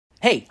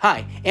Hey,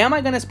 hi, am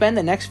I going to spend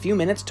the next few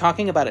minutes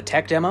talking about a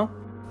tech demo?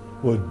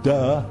 Well,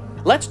 duh.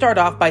 Let's start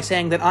off by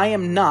saying that I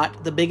am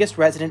not the biggest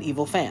Resident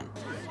Evil fan.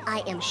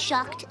 I am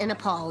shocked and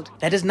appalled.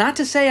 That is not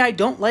to say I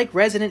don't like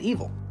Resident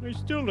Evil. I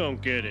still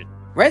don't get it.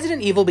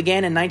 Resident Evil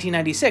began in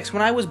 1996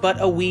 when I was but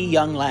a wee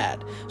young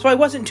lad, so I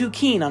wasn't too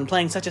keen on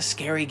playing such a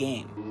scary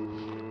game.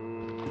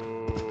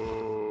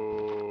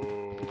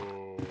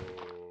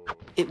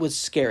 It was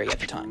scary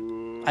at the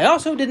time. I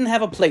also didn't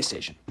have a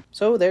PlayStation,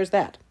 so there's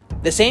that.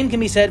 The same can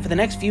be said for the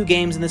next few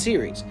games in the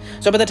series.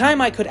 So by the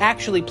time I could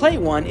actually play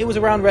one, it was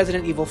around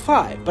Resident Evil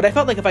 5, but I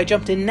felt like if I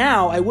jumped in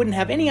now, I wouldn't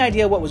have any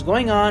idea what was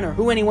going on or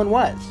who anyone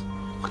was.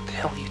 What the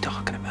hell are you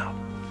talking about?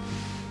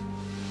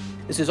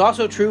 This is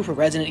also true for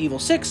Resident Evil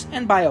 6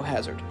 and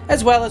Biohazard,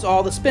 as well as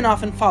all the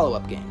spin-off and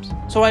follow-up games.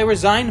 So I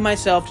resigned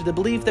myself to the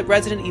belief that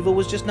Resident Evil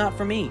was just not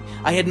for me.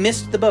 I had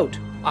missed the boat.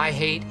 I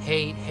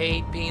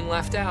hate being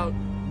left out.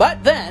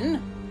 But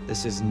then...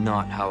 This is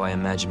not how I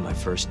imagined my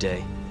first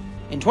day.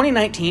 In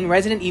 2019,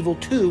 Resident Evil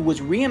 2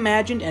 was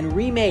reimagined and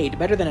remade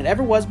better than it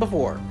ever was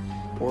before.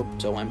 Or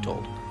so I'm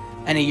told.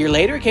 And a year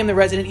later came the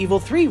Resident Evil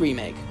 3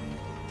 remake.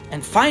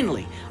 And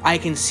finally, I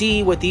can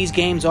see what these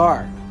games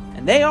are.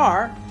 And they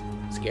are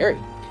scary.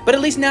 But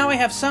at least now I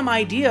have some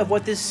idea of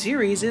what this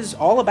series is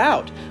all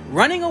about.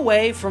 Running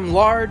away from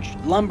large,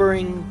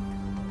 lumbering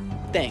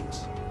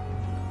things.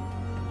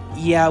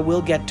 Yeah,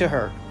 we'll get to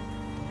her.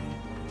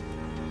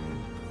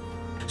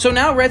 So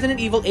now Resident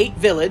Evil 8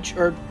 Village,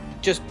 or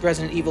just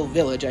Resident Evil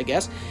Village, I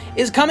guess,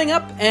 is coming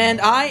up, and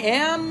I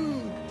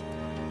am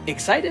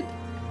excited,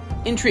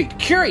 intrigued,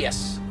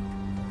 curious.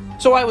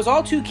 So I was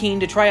all too keen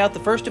to try out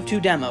the first of two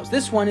demos.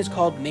 This one is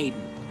called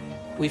Maiden.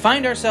 We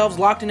find ourselves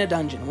locked in a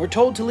dungeon. We're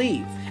told to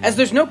leave. As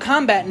there's no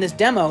combat in this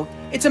demo,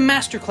 it's a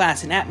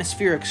masterclass in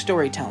atmospheric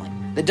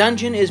storytelling. The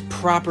dungeon is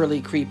properly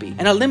creepy,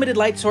 and a limited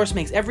light source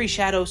makes every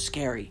shadow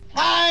scary.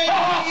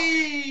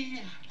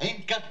 I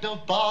ain't got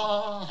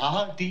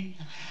nobody,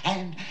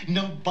 and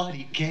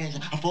nobody cares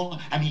for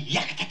me.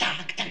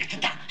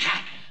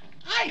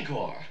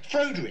 Igor,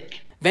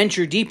 Frederick.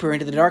 Venture deeper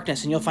into the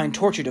darkness and you'll find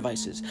torture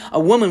devices. A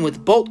woman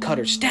with bolt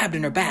cutters stabbed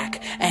in her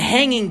back. A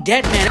hanging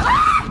dead man...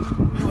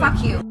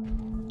 Fuck you.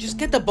 Just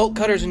get the bolt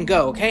cutters and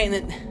go, okay? And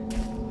then...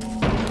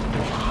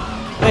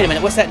 Wait a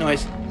minute, what's that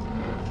noise?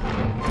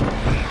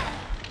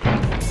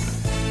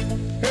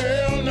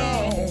 Hell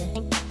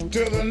no.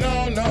 To the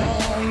no, no,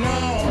 no.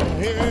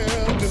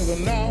 Hell to the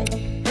no.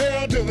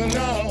 Hell to the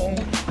no.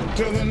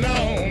 To the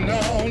no,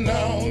 no,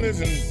 no.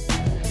 Listen.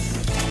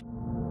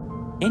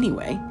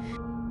 Anyway,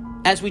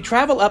 as we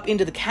travel up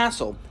into the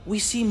castle, we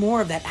see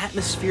more of that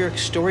atmospheric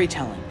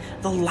storytelling.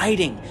 The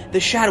lighting, the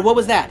shadow. What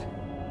was that?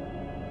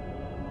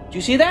 Did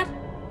you see that?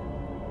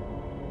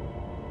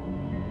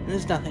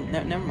 There's nothing.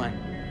 No, never mind.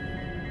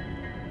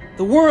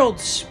 The world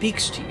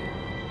speaks to you.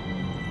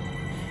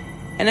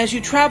 And as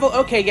you travel,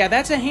 okay, yeah,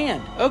 that's a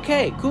hand.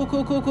 Okay, cool.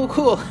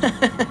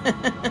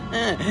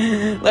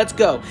 Let's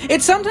go.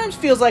 It sometimes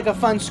feels like a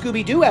fun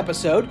Scooby-Doo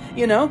episode,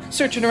 you know,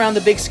 searching around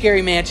the big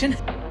scary mansion.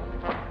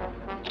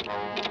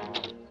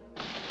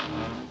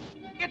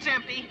 It's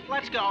empty.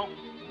 Let's go.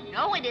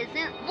 No, it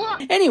isn't.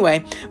 Look.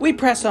 Anyway, we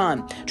press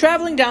on,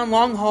 traveling down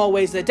long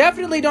hallways that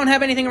definitely don't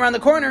have anything around the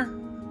corner.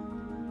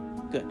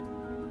 Good.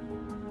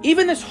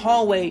 Even this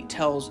hallway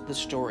tells the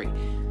story.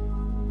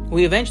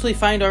 We eventually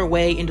find our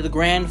way into the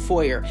grand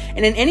foyer,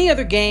 and in any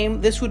other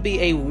game, this would be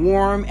a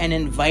warm and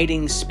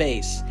inviting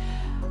space.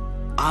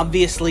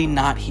 Obviously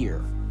not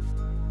here.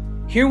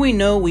 Here we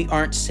know we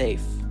aren't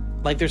safe,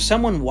 like there's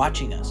someone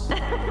watching us.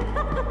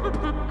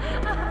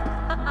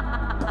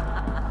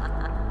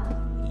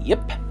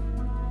 Yep.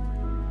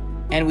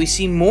 And we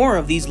see more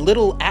of these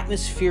little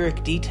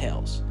atmospheric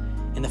details.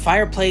 In the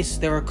fireplace,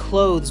 there are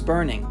clothes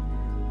burning,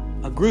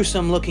 a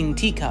gruesome-looking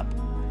teacup,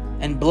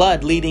 and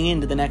blood leading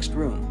into the next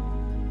room.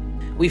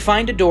 We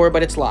find a door,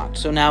 but it's locked,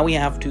 so now we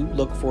have to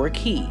look for a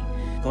key.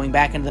 Going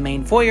back into the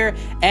main foyer,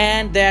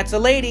 and that's a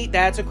lady.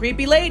 That's a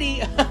creepy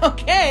lady.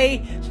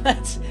 Okay,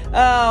 let's...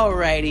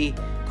 Alrighty,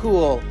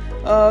 cool.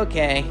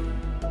 Okay.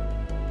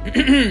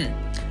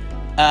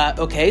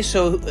 Okay,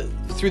 so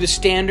through the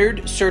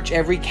standard search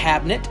every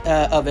cabinet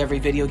of every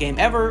video game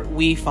ever,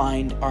 we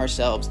find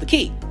ourselves the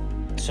key.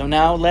 So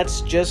now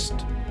let's just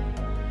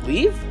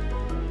leave?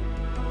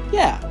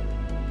 Yeah.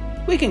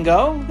 We can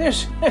go.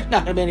 There's not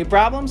gonna be any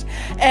problems.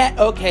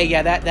 Okay,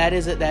 yeah, that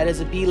is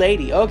a bee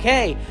lady.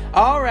 Okay,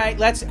 all right.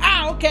 Let's.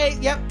 Okay.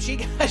 Yep.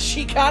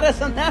 She got us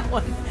on that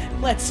one.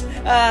 Let's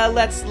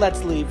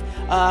leave.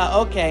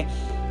 Okay.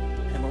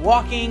 And we're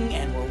walking,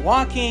 and we're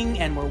walking,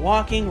 and we're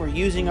walking. We're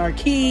using our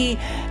key,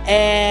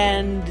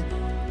 and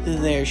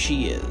there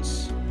she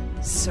is.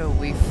 So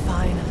we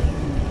finally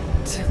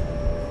meet.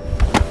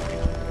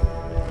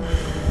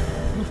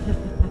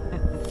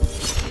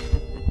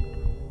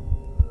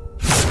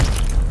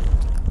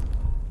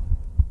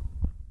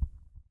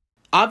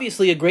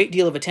 Obviously, a great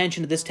deal of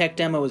attention this tech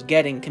demo is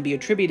getting can be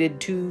attributed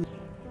to...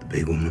 The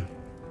big woman?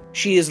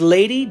 She is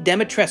Lady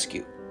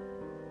Dimitrescu.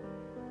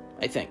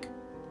 I think.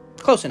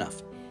 Close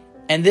enough.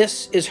 And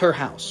this is her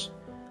house.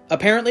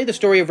 Apparently, the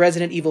story of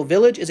Resident Evil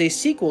Village is a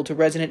sequel to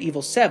Resident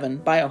Evil 7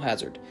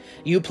 Biohazard.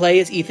 You play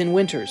as Ethan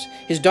Winters.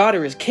 His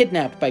daughter is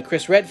kidnapped by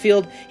Chris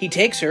Redfield. He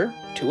takes her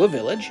to a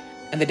village,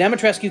 and the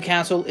Dimitrescu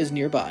castle is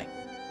nearby.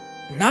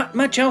 Not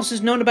much else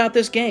is known about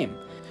this game.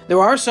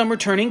 There are some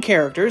returning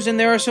characters, and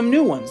there are some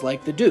new ones,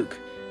 like the Duke.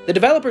 The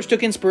developers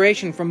took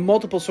inspiration from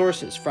multiple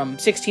sources, from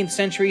 16th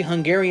century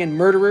Hungarian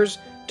murderers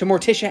to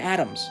Morticia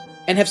Addams,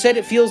 and have said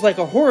it feels like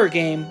a horror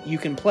game you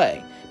can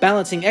play,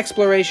 balancing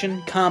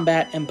exploration,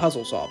 combat, and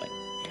puzzle solving.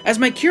 As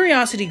my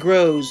curiosity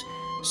grows,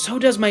 so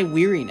does my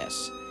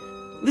weariness.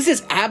 This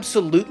is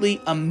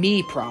absolutely a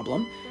me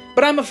problem,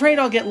 but I'm afraid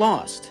I'll get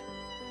lost.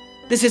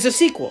 This is a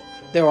sequel.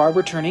 There are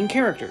returning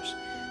characters.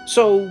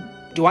 So,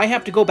 do I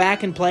have to go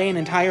back and play an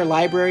entire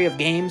library of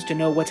games to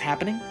know what's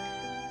happening?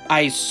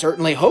 I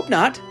certainly hope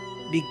not,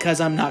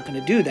 because I'm not going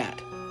to do that.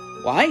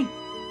 Why?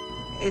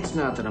 It's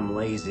not that I'm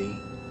lazy.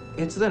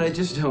 It's that I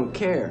just don't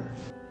care.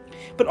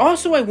 But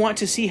also I want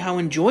to see how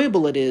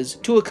enjoyable it is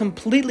to a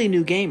completely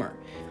new gamer.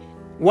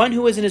 One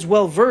who isn't as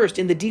well versed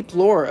in the deep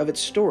lore of its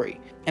story.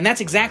 And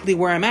that's exactly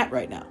where I'm at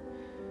right now.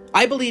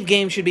 I believe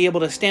games should be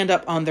able to stand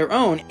up on their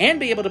own and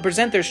be able to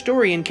present their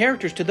story and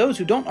characters to those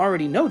who don't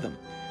already know them.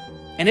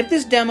 And if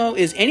this demo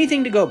is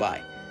anything to go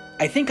by,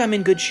 I think I'm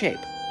in good shape.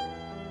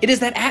 It is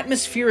that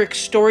atmospheric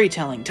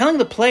storytelling, telling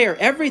the player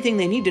everything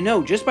they need to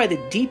know just by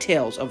the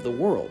details of the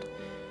world.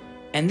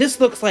 And this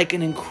looks like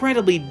an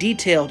incredibly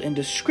detailed and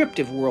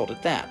descriptive world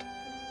at that.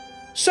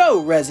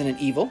 So, Resident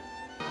Evil.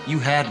 You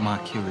had my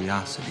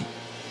curiosity,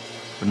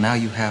 but now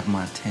you have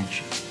my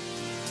attention.